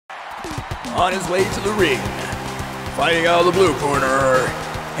on his way to the ring. Fighting out of the blue corner,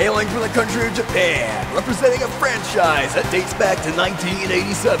 hailing from the country of Japan, representing a franchise that dates back to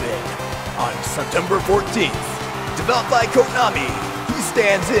 1987. On September 14th, developed by Konami, he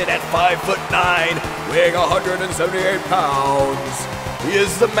stands in at 5'9", weighing 178 pounds. He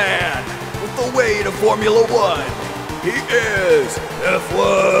is the man with the weight of Formula One. He is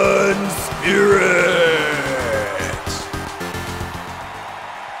F1 Spirit.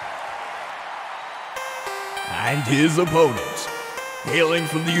 And his opponent, hailing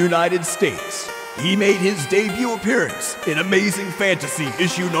from the United States, he made his debut appearance in Amazing Fantasy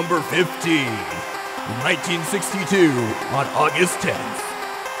issue number 15 in 1962 on August 10th.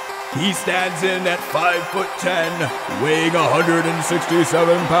 He stands in at 5'10", weighing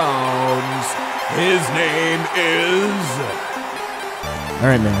 167 pounds. His name is...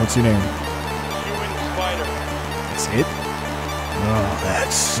 Alright, man, what's your name? Human Spider. That's it? Oh,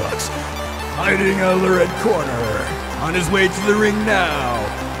 that sucks. Hiding out of the red corner. On his way to the ring now.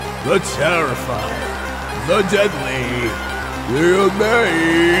 The terrifying, the deadly, the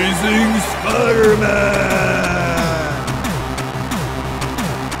amazing Spider-Man!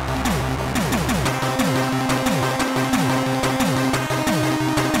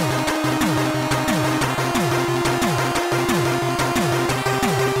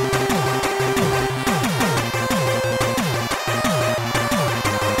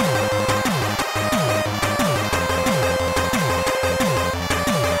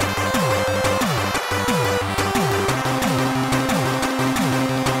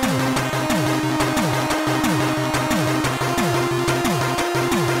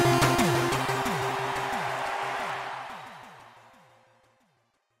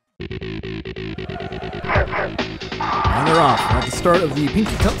 And they're off. We're at the start of the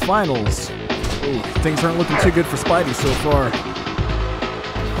Pinky Cup Finals. Ooh, things aren't looking too good for Spidey so far.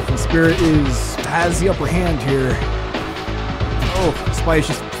 And Spirit has the upper hand here. Oh, Spidey's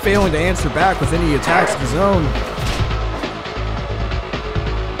just failing to answer back with any attacks of his own.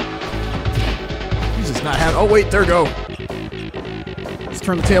 He's just not having... Oh, wait, there we go. Let's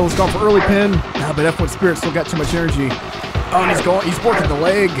turn the tables, gone for early pin. Ah, but F1 Spirit still got too much energy. Oh, and he's working the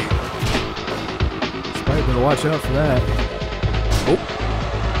leg. Spidey better watch out for that. Oh.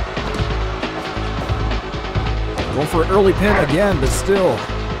 Going for an early pin again, but still.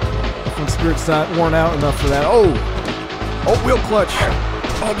 F1 Spirit's not worn out enough for that. Oh! Oh, wheel clutch!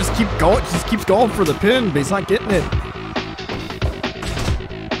 Oh, just keep going. Just keeps going for the pin, but he's not getting it.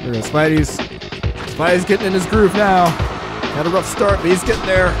 There goes Spidey's getting in his groove now. Had a rough start, but he's getting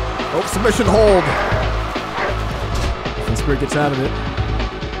there. Oh, submission hold. F1 Spirit gets out of it.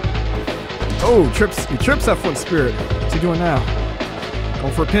 Oh, he trips F1 Spirit. What's he doing now?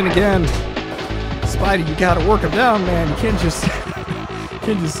 Going for a pin again. Spidey, you gotta work him down, man. You can't just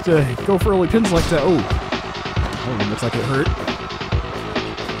go for early pins like that. Oh, looks like it hurt.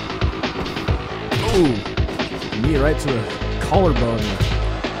 Oh, knee right to the collarbone,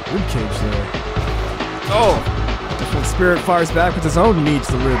 rib cage there. Oh, F1 Spirit fires back with his own knee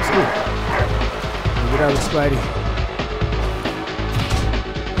to the ribs. Ooh. Get out of Spidey.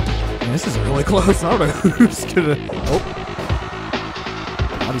 Man, this is really close. I don't know who's gonna. Oh,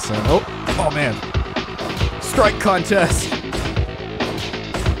 body slam. Oh man. Strike contest.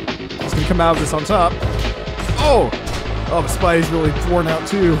 He's gonna come out of this on top. Oh, but Spidey's really worn out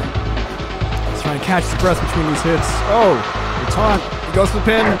too. He's trying to catch his breath between these hits. Oh, the taunt. He goes for the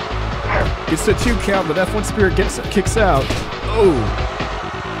pin. Gets to a 2 count, but F1 Spirit kicks out. Oh.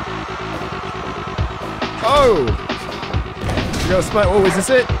 Here goes Spidey. Oh, is this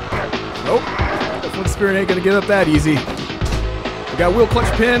it? Nope. F1 Spirit ain't gonna get up that easy. We got wheel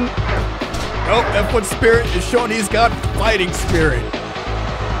clutch pin. Nope, F1 Spirit is showing he's got fighting spirit.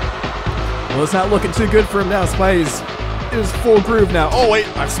 Well, it's not looking too good for him now. Spidey's in his full groove now. Oh, wait,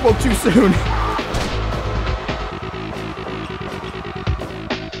 I spoke too soon.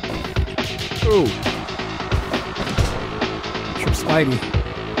 Ooh. Trip Spidey.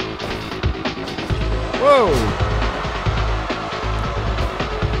 Whoa.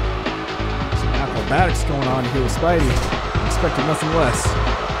 Some acrobatics going on here with Spidey. I'm expecting nothing less.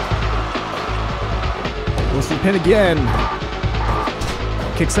 Goes for the pin again.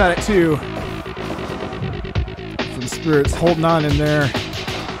 Kicks out at 2. From Spirit's holding on in there.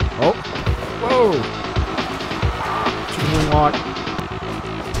 Oh. Whoa. Chicken wing lock.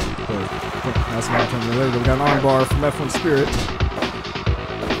 That's not on there. We got an arm bar from F1 Spirit.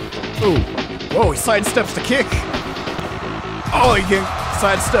 Ooh. Whoa, he sidesteps the kick. Oh, he can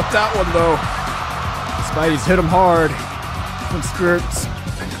sidestep that one though. Spidey's hit him hard. F1 Spirit's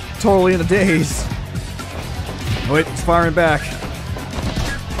totally in a daze. Wait, he's firing back.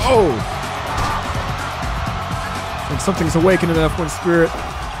 Oh! something's awakening in F1 Spirit.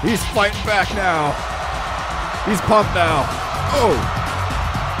 He's fighting back now. He's pumped now. Oh.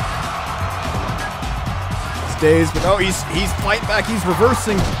 He's dazed, but no, he's fighting back. He's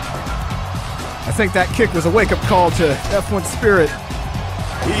reversing. I think that kick was a wake-up call to F1 Spirit.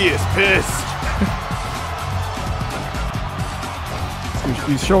 He is pissed.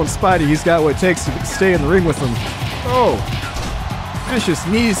 He's showing Spidey he's got what it takes to stay in the ring with him. Oh. Vicious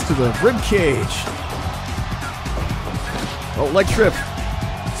knees to the rib cage. Oh, leg trip.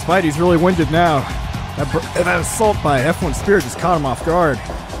 Spidey's really winded now. That assault by F1 Spirit just caught him off guard.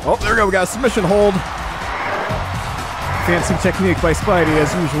 Oh, there we go. We got a submission hold. Fancy technique by Spidey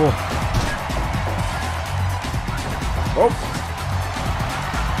as usual. Oh.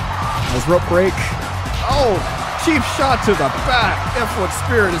 Nice rope break. Oh, cheap shot to the back. F1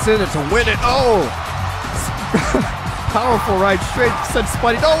 Spirit is in it to win it. Oh. Powerful right straight. Sent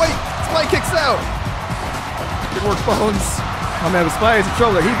Spidey. Oh, wait. Spidey kicks out. Good work, Bones. Oh, man, but Spidey's in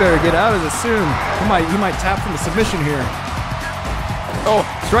trouble there. He better get out of this soon. He might tap from the submission here. Oh,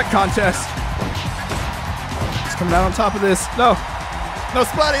 strike contest. He's coming out on top of this. No. No,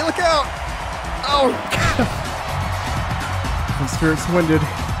 Spidey, look out. Oh. F1 Spirit's winded.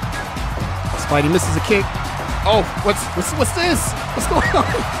 Spidey misses a kick. Oh, what's this? What's going on?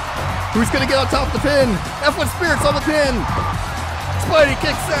 Who's gonna get on top of the pin? F1 Spirit's on the pin. Spidey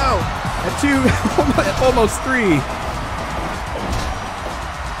kicks out at 2, almost 3.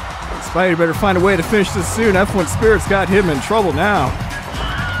 Spidey better find a way to finish this soon. F1 Spirit's got him in trouble now.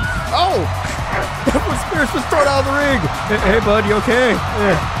 Oh! F1 Spirit's been thrown out of the ring. Hey bud, you okay?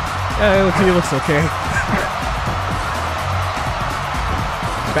 Yeah, he looks okay.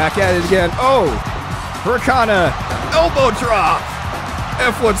 Back at it again. Oh! Hurricane elbow drop.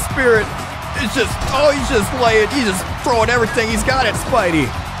 F1 Spirit is just, he's just throwing everything he's got at Spidey.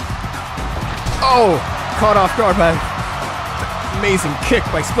 Oh, caught off guard by amazing kick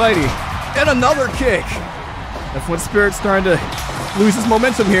by Spidey. And another kick. F1 Spirit starting to lose his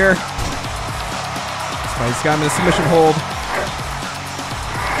momentum here. Spidey's got him in a submission hold.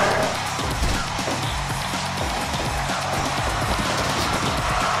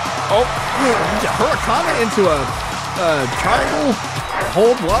 Oh, Hurricane into a triangle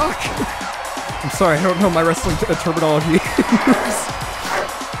hold block. I'm sorry, I don't know my wrestling terminology.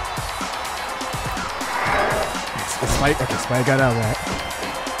 Spidey got out of that.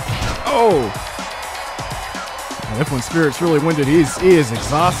 Oh! F1 Spirit's really winded. He is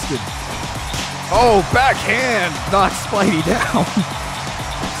exhausted. Oh, backhand knocks Spidey down.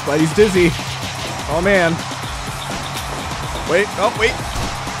 Spidey's dizzy. Oh man. Wait.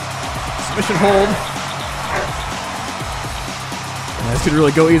 Submission hold. This could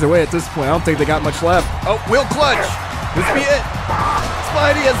really go either way at this point. I don't think they got much left. Oh, wheel clutch. This be it.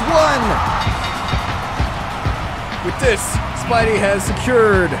 Spidey has won. With this, Spidey has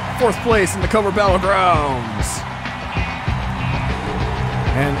secured 4th place in the Cover Battlegrounds.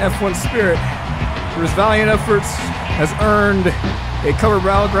 And F1 Spirit, for his valiant efforts, has earned a Cover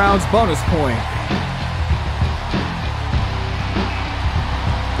Battlegrounds bonus point.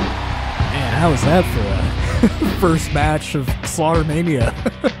 Man, how was that for a first match of Slaughtermania?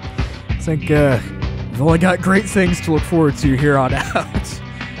 I think we've only got great things to look forward to here on out.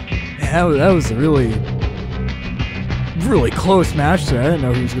 Man, that was a really close match there. I didn't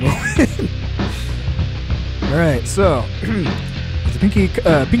know who was going to win. Alright, so with the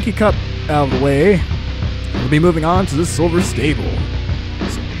Pinky Cup out of the way, we'll be moving on to the Silver Stable.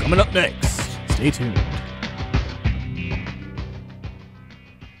 So coming up next, stay tuned.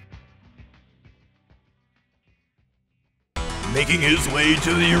 Making his way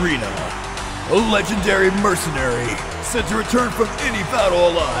to the arena, a legendary mercenary set to return from any battle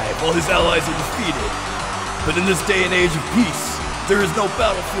alive while his allies are defeated. But in this day and age of peace, there is no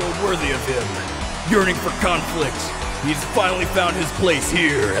battlefield worthy of him. Yearning for conflict, he's finally found his place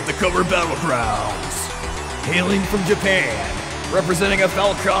here at the Cover Battlegrounds. Hailing from Japan, representing a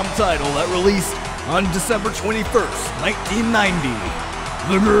Falcom title that released on December 21st, 1990,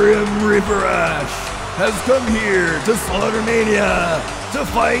 the Grim Reaper Ash has come here to Slaughtermania to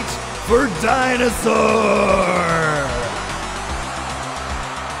fight for Dinosaur!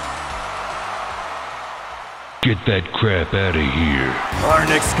 Get that crap out of here. Our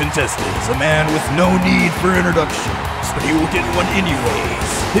next contestant is a man with no need for introductions, but he will get one anyways.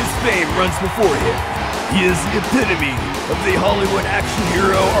 His fame runs before him. He is the epitome of the Hollywood action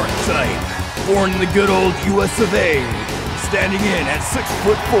hero archetype. Born in the good old US of A, standing in at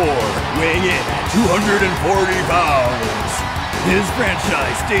 6'4", weighing in at 240 pounds. His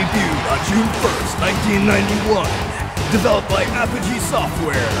franchise debuted on June 1st, 1991. Developed by Apogee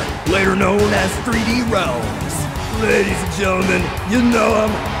Software, later known as 3D Realms. Ladies and gentlemen, you know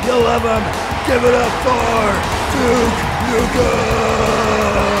him, you love him. Give it up for Duke Nukem!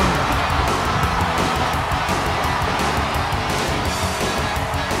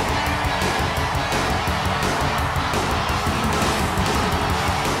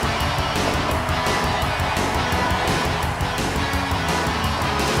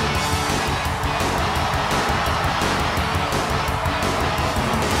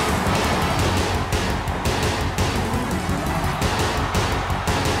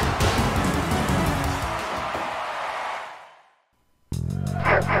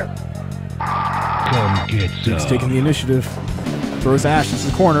 Duke's taking the initiative. Throws Ash into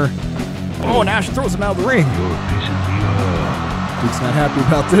the corner. Oh, and Ash throws him out of the ring. Duke's not happy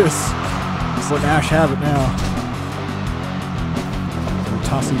about this. Just letting Ash have it now. They're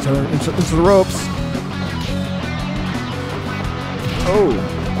tossing each other into the ropes. Oh.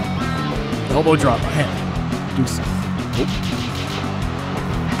 Elbow drop by him. Duke's... Oh.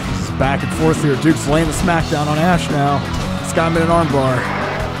 This is back and forth here. Duke's laying the smackdown on Ash now. He's got him in an armbar.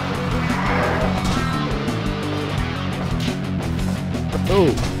 Oh.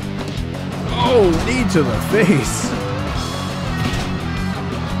 Oh, knee to the face.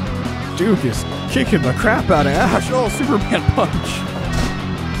 Duke is kicking the crap out of Ash. Oh, Superman punch.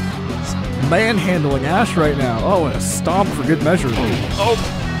 He's manhandling Ash right now. Oh, and a stomp for good measure. Oh.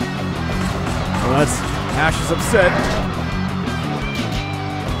 Well, that's... Ash is upset.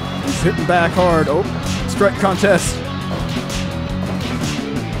 He's hitting back hard. Oh, strike contest.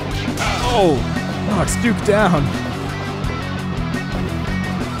 Oh, knocks Duke down.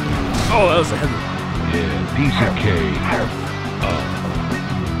 Oh, that was a heavy. Yeah, piece of cake.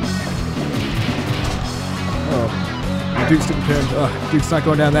 Oh, Duke's getting pinned. Duke's not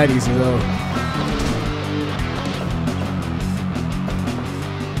going down that easy, though.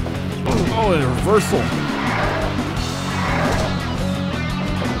 Oh, and a reversal.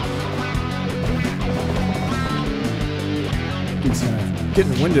 Duke's kind of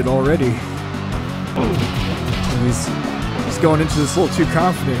getting winded already. And he's going into this a little too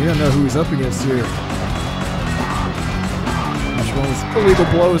confident. He doesn't know who he's up against here. Ash one of those illegal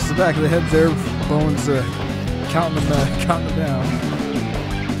blows to the back of the head there. Bones counting them down.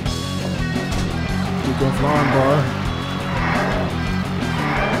 Duke going for the armbar.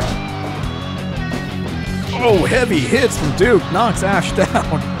 Oh, heavy hits from Duke. Knocks Ash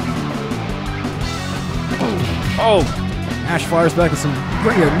down. Oh, Ash fires back with some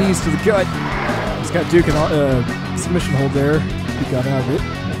knees to the gut. He's got Duke in submission hold there. He got out of it.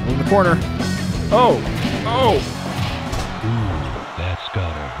 In the corner. Oh! Oh! Ooh, that's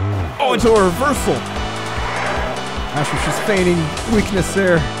gotta hurt. Oh, into a reversal! Ash was just feigning weakness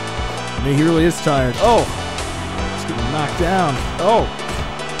there. I mean, he really is tired. Oh! He's getting knocked down. Oh!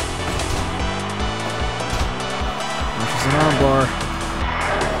 Ash is an armbar.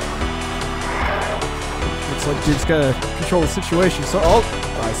 Looks like Duke's gotta control the situation. So, oh!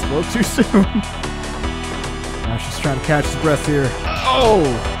 I spoke too soon. Ash is trying to catch his breath here. Oh!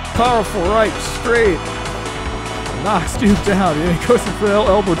 Powerful right, straight. Knocks Duke down. And he goes for the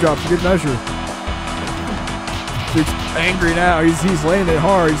elbow drop for good measure. Duke's angry now. He's laying it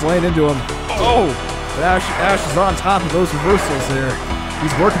hard. He's laying into him. Oh! But Ash is on top of those reversals there.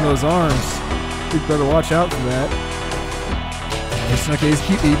 He's working those arms. Duke better watch out for that. He's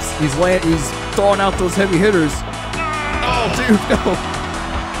throwing out those heavy hitters. Oh, Duke, no!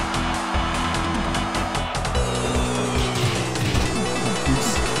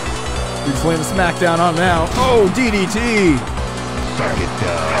 He's laying the smackdown on now. Oh, DDT! Suck it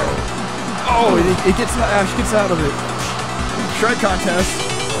down. Oh, Ash gets out of it. Shred contest.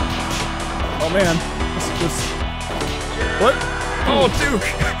 Oh man. What? Oh, Duke!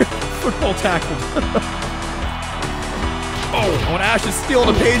 Football tackled. Oh, when Ash is stealing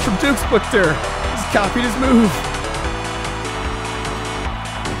a page from Duke's book there. He's copied his move.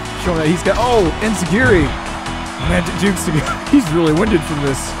 Showing that he's got, oh, Enziguri. Man, Duke's, he's really winded from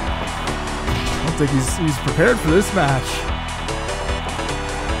this. I don't think he's prepared for this match.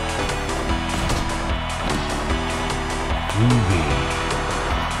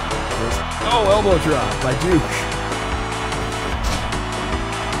 Oh, elbow drop by Duke.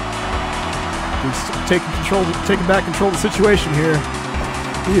 Duke's taking back control of the situation here.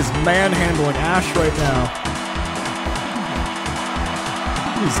 He is manhandling Ash right now.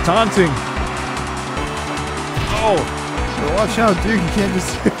 He's taunting. Oh, so watch out, Duke. You can't just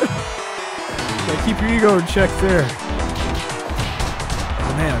gotta keep your ego in check there.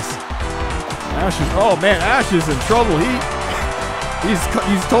 Oh man, Ash is in trouble. He's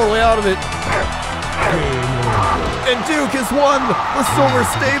totally out of it. And Duke has won the Silver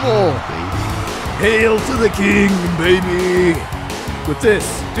Stable. Hail to the king, baby! With this,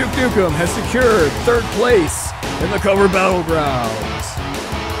 Duke Nukem has secured 3rd place in the cover battlegrounds.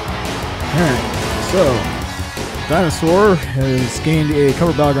 Alright, so Dinosaur has gained a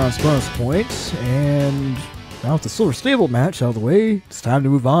cover battlegrounds bonus point, and now with the Silver Stable match out of the way, it's time to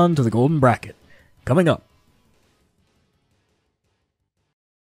move on to the Golden Bracket. Coming up.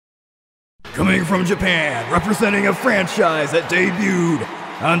 Coming from Japan, representing a franchise that debuted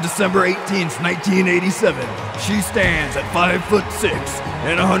on December 18th, 1987, she stands at 5'6"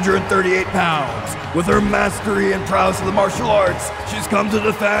 and 138 pounds. With her mastery and prowess of the martial arts, she's come to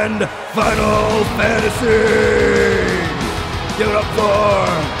defend Final Fantasy! Give it up for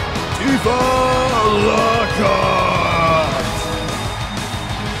Tifa Lockhart!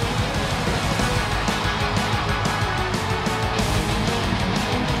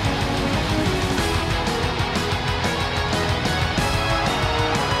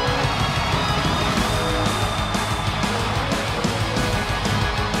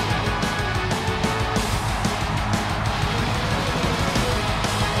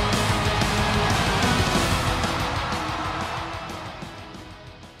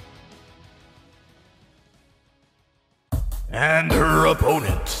 And her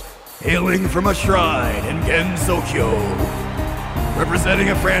opponent, hailing from a shrine in Gensokyo, representing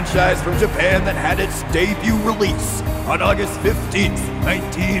a franchise from Japan that had its debut release on August 15th,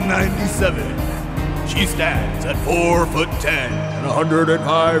 1997. She stands at 4'10" and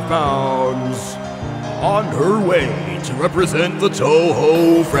 105 pounds, on her way to represent the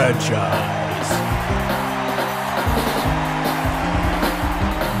Toho franchise.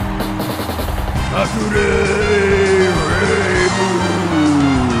 Sakura!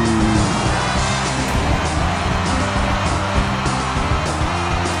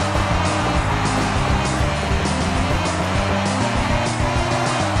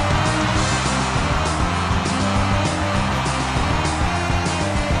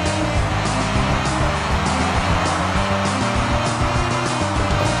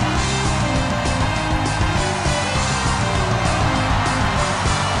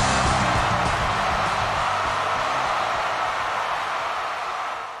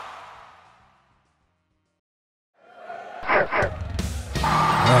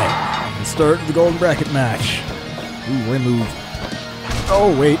 Start of the Golden Bracket match. Ooh, Reimu.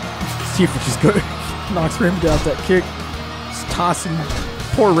 Oh, wait. Tifa just knocks Reimu down with that kick. Just tossing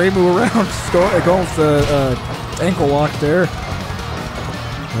poor Reimu around. Just going with the ankle lock there.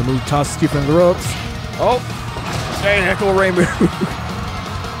 Reimu tosses Tifa into the ropes. Oh! Dang, ankle Reimu.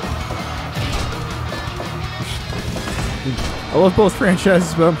 I love both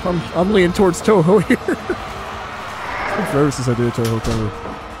franchises, but I'm leaning towards Toho here. It's been forever since I did a Toho cover.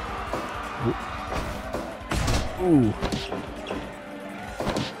 Ooh.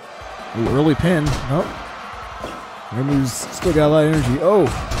 Ooh, early pin. Nope. Reimu's still got a lot of energy. Oh!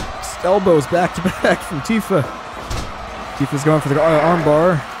 Elbows back to back from Tifa. Tifa's going for the arm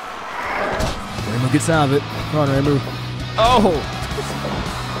bar. Reimu gets out of it. Come on, Reimu. Oh!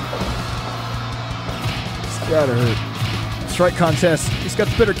 It's gotta hurt. Strike contest. He's got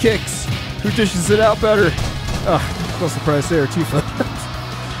the better kicks. Who dishes it out better? Oh, no surprise there, Tifa.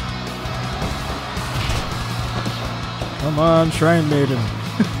 Come on, Shrine Maiden.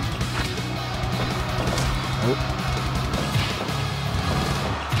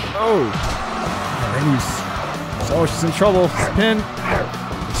 Oh! Reimu's. Oh, she's in trouble. Pin.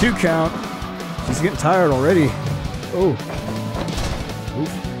 2 count. She's getting tired already. Oh. Oof.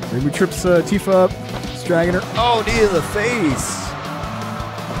 Reimu trips Tifa up. She's dragging her. Oh, knee to the face.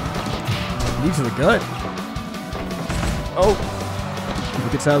 Knee to the gut. Oh. Tifa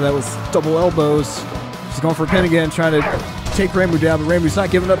gets out of that with double elbows. She's going for a pin again, trying to take Reimu down, but Reimu's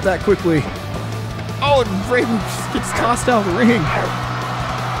not giving up that quickly. Oh, and Reimu just gets tossed out of the ring.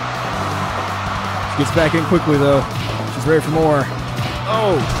 She gets back in quickly, though. She's ready for more.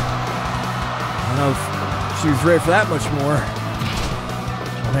 Oh! I don't know if she was ready for that much more.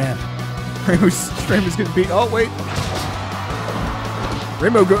 Oh, man. Reimu's getting beat. Oh, wait.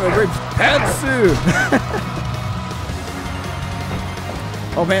 Reimu Pantsu!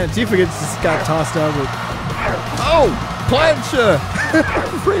 Oh man, Tifa just got tossed out of it. Oh! Plancha!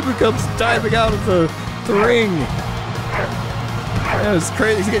 Reimu comes diving out of the ring. Man, it's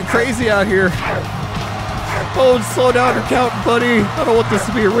crazy. He's getting crazy out here. Oh, slow down your count, buddy. I don't want this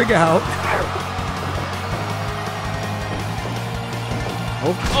to be a ring out.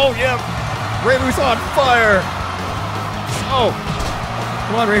 Oh yeah! Reimu's on fire! Oh!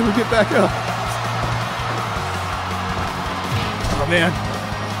 Come on, Reimu, get back up. Oh man.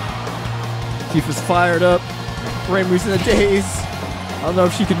 Tifa's fired up. Reimu's in a daze. I don't know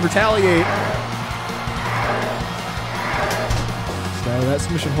if she can retaliate. That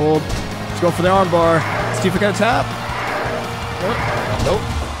submission hold. She's going for the armbar. Tifa got a tap. Nope.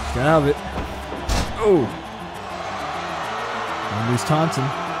 She got out of it. Oh. Ranmu's taunting.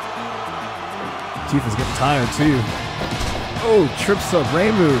 Tifa's getting tired too. Oh, trips up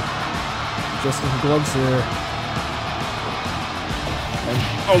Ranmu. Adjusting her gloves there. And,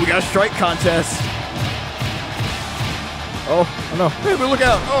 oh, we got a strike contest. Oh no. Ranmu, look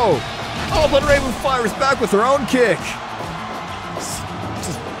out. Oh, but Ranmu fires back with her own kick.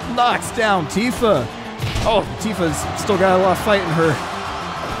 Just knocks down Tifa. Oh, Tifa's still got a lot of fight in her.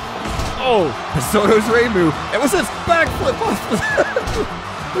 Oh, so does Ranmu. And what's this backflip off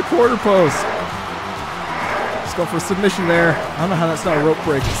the quarter post? Just go for a submission there. I don't know how that's not a rope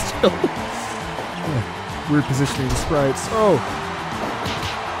break. It's still weird positioning of the sprites. Oh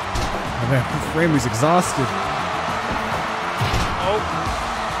man, Ranmu's exhausted. Oh.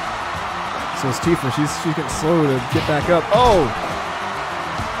 So is Tifa. She's getting slow to get back up. Oh,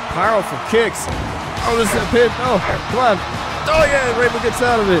 powerful kicks. Oh, this is a pin. Oh, come on. Oh yeah, Ranmu gets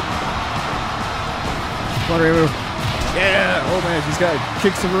out of it. Come on, Ranmu. Yeah. Oh man, she's got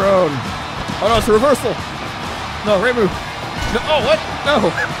kicks of her own. Oh no, it's a reversal. No, Ranmu. No. Oh, what?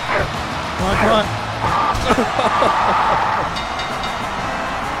 No. Come on.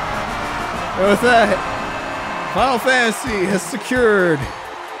 And with that, Final Fantasy has secured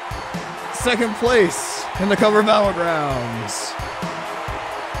second place in the cover Battlegrounds.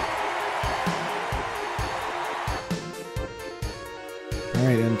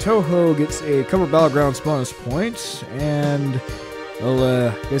 Alright, and Toho gets a cover Battlegrounds bonus point, and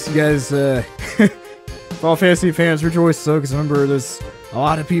well, I guess you guys, Final Fantasy fans rejoice though, because remember there's a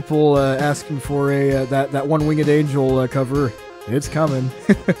lot of people asking for a that One Winged Angel cover. It's coming.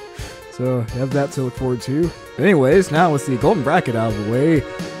 So you have that to look forward to. But anyways, now with the golden bracket out of the way,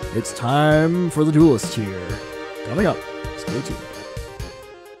 it's time for the duelist tier. Coming up, stay tuned.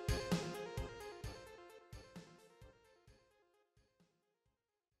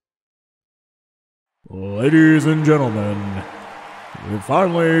 Ladies and gentlemen, we've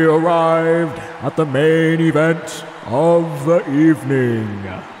finally arrived at the main event of the evening.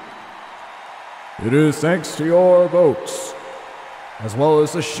 It is thanks to your votes, as well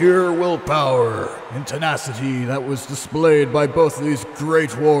as the sheer willpower and tenacity that was displayed by both of these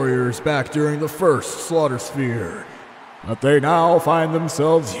great warriors back during the first Slaughter Sphere, that they now find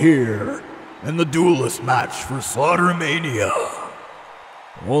themselves here in the duelist match for Slaughtermania.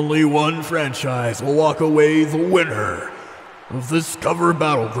 Only one franchise will walk away the winner of this cover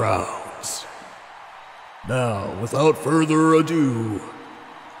Battlegrounds. Now, without further ado,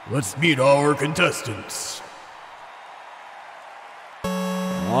 let's meet our contestants.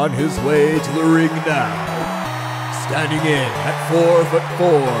 On his way to the ring now, standing in at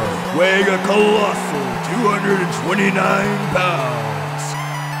 4'4", weighing a colossal 229 pounds,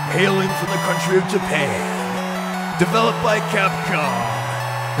 hailing from the country of Japan, developed by Capcom.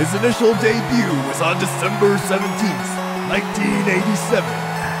 His initial debut was on December 17th, 1987.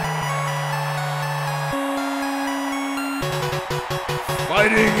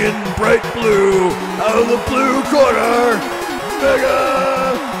 Fighting in bright blue, out of the blue corner, Mega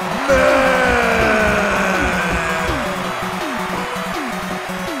Man!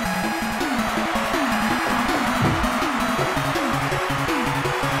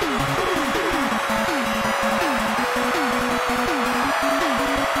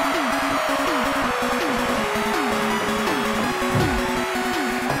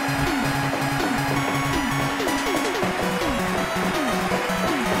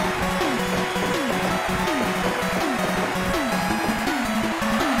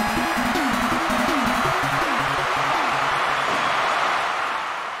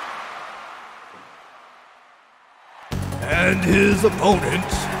 And his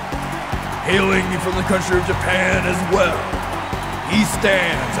opponent, hailing from the country of Japan as well, he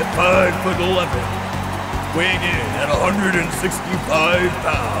stands at 5'11", weighing in at 165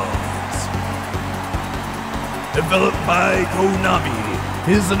 pounds. Developed by Konami,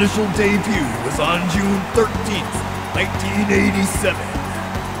 his initial debut was on June 13th, 1987.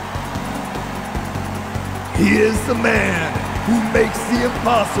 He is the man who makes the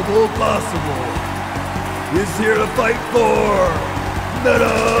impossible possible. Is here to fight for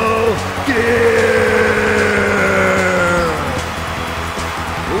Metal Gear!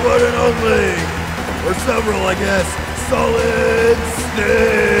 One and only, or several I guess, Solid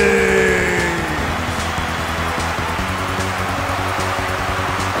Snake!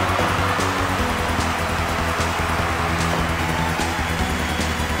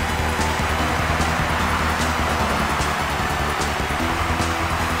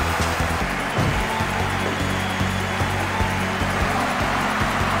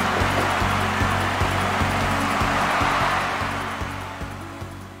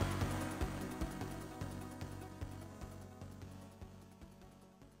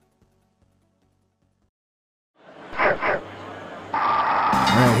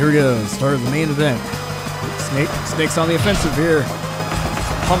 Alright, here we go. Start of the main event. Snake's on the offensive here.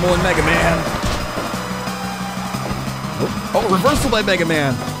 Pummeling Mega Man. Oh, reversal by Mega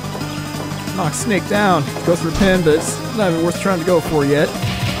Man. Knocks Snake down. Goes for a pin, but it's not even worth trying to go for yet.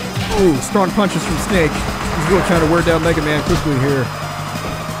 Ooh, strong punches from Snake. He's really trying to wear down Mega Man quickly here.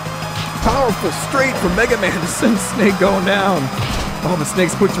 Powerful straight from Mega Man to send Snake going down. Oh, but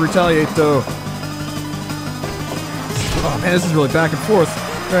Snake's quick to retaliate though. Oh man, this is really back and forth.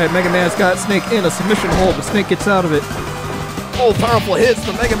 Alright, Mega Man's got Snake in a submission hold, but Snake gets out of it. Oh, powerful hits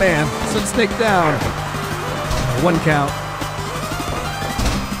from Mega Man. Sends Snake down. 1 count.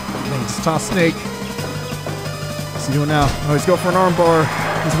 Then just toss Snake. What's he doing now? Oh, he's going for an arm bar.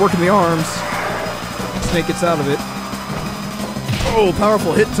 He's working the arms. Snake gets out of it. Oh,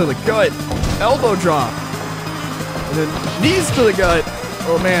 powerful hit to the gut. Elbow drop. And then knees to the gut.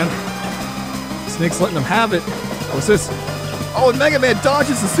 Oh man. Snake's letting him have it. What's this? Oh, and Mega Man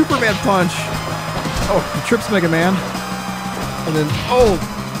dodges the Superman punch. Oh, he trips Mega Man. And then, oh,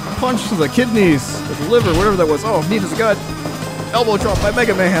 punch to the kidneys, the liver, whatever that was. Oh, knee to the gut. Elbow drop by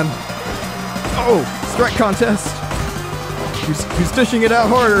Mega Man. Oh, strike contest. He's dishing it out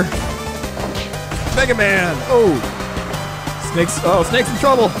harder. Mega Man. Oh. Snake's in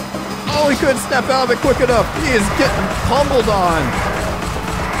trouble. Oh, he couldn't snap out of it quick enough. He is getting pummeled on.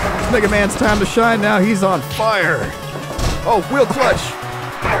 Mega Man's time to shine now. He's on fire. Oh, wheel clutch.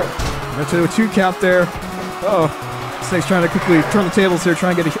 Got to a 2 count there. Oh, Snake's trying to quickly turn the tables here,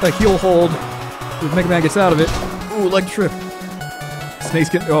 try and get a heel hold. Mega Man gets out of it. Ooh, leg trip. Snake's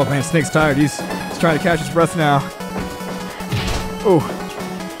getting. Oh man, Snake's tired. He's trying to catch his breath now. Oh,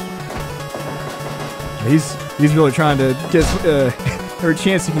 he's really trying to get every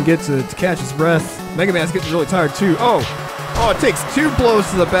chance he can get to catch his breath. Mega Man's getting really tired too. Oh, it takes 2 blows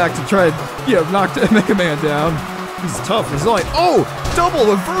to the back to try to knock Mega Man down. He's tough, resilient. Oh, double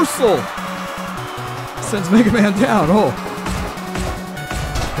reversal! Sends Mega Man down. Oh.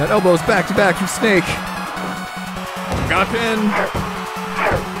 That elbow's back to back from Snake. Got a pin.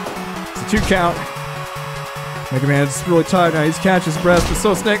 It's a 2 count. Mega Man's really tired now. He's catching his breath, but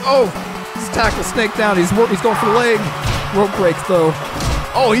so Snake. Oh! He's tackled Snake down. He's going for the leg. Rope break though.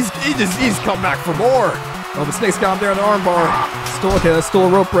 Oh, he's come back for more. Oh, but Snake's got him there in the armbar. Still okay. That's still a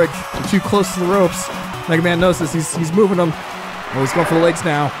rope break. They're too close to the ropes. Mega Man knows this. He's moving them. Oh, he's going for the legs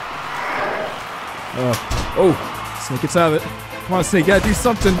now. Oh, Snake gets out of it. Come on, Snake, you gotta do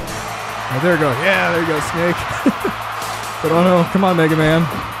something. Oh, there we go. Yeah, there you go, Snake. But oh no, come on, Mega Man.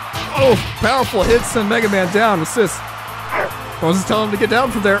 Oh, powerful hits send Mega Man down. Assist. I was just telling him to get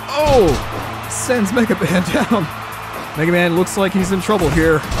down from there. Oh, sends Mega Man down. Mega Man looks like he's in trouble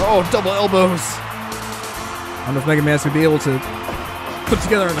here. Oh, double elbows. I don't know if Mega Man's gonna be able to put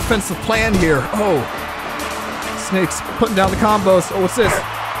together an offensive plan here. Oh, Snake's putting down the combos. Oh, what's this?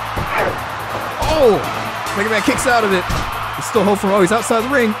 Oh, Mega Man kicks out of it. He's still hoping. Oh, he's outside the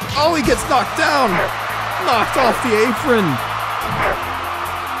ring. Oh, he gets knocked down. Knocked off the apron.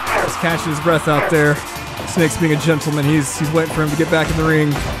 Just catching his breath out there. Snake's being a gentleman. He's waiting for him to get back in the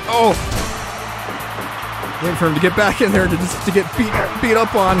ring. Oh, waiting for him to get back in there to get beat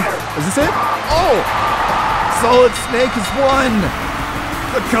up on. Is this it? Oh, Solid Snake has won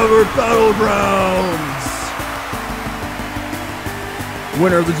the covered Battlegrounds.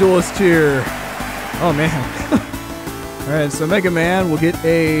 Winner of the Duelist tier. Oh man. Alright, so Mega Man will get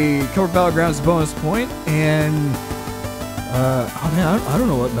a covered Battlegrounds bonus point, and oh man, I don't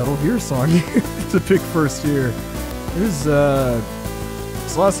know what Metal Gear song to pick first here. There's a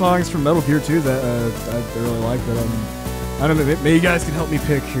lot of songs from Metal Gear 2 that I really like, but I don't know, maybe you guys can help me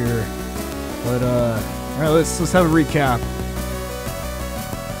pick here. But alright, let's have a recap.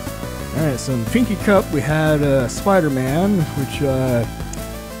 Alright, so in the Pinky Cup we had Spider-Man, which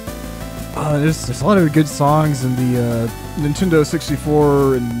there's a lot of good songs in the Nintendo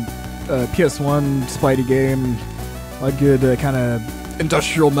 64 and PS1 Spidey game. A lot of good kind of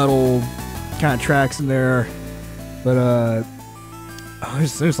industrial metal kind of tracks in there. But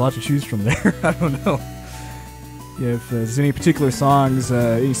there's a lot to choose from there. I don't know. Yeah, if there's any particular songs,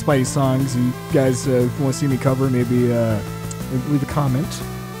 any Spidey songs you guys want to see me cover, maybe leave a comment.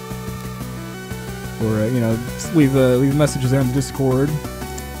 Or, leave messages there in the Discord.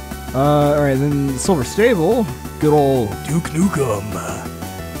 Alright, then Silver Stable, good old Duke Nukem,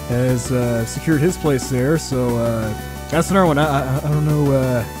 has secured his place there, so that's another one. I don't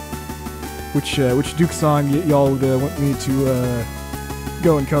know which Duke song y'all would want me to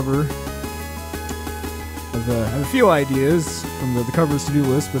go and cover. I have a few ideas from the covers to-do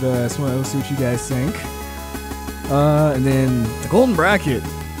list, but I just want to see what you guys think. And then the Golden Bracket.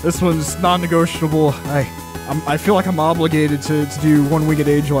 This one's non-negotiable. I I feel like I'm obligated to do One Winged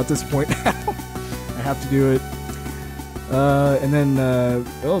Angel at this point now. I have to do it. And then,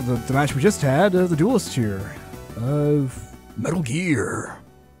 the match we just had, the Duelist here of Metal Gear.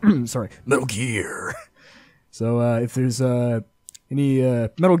 sorry, Metal Gear. So, if there's, any,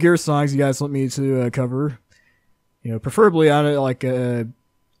 Metal Gear songs you guys want me to, cover, you know, preferably on it, like,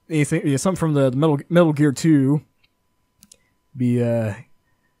 anything, yeah, something from the Metal Gear 2, be,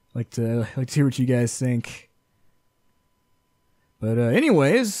 like to hear what you guys think. But,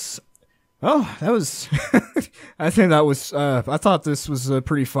 anyways, oh, that was, I think that was, I thought this was,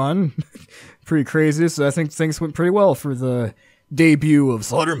 pretty fun, pretty crazy, so I think things went pretty well for the debut of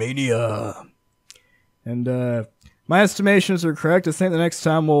Slaughtermania. And, my estimations are correct. I think the next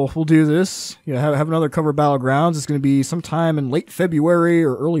time we'll do this, you know, have another cover Battlegrounds. It's going to be sometime in late February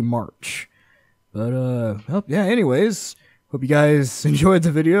or early March. But, well, yeah, anyways, hope you guys enjoyed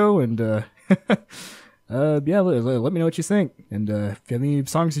the video, and, yeah, let me know what you think. And, if you have any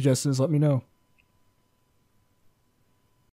song suggestions, let me know.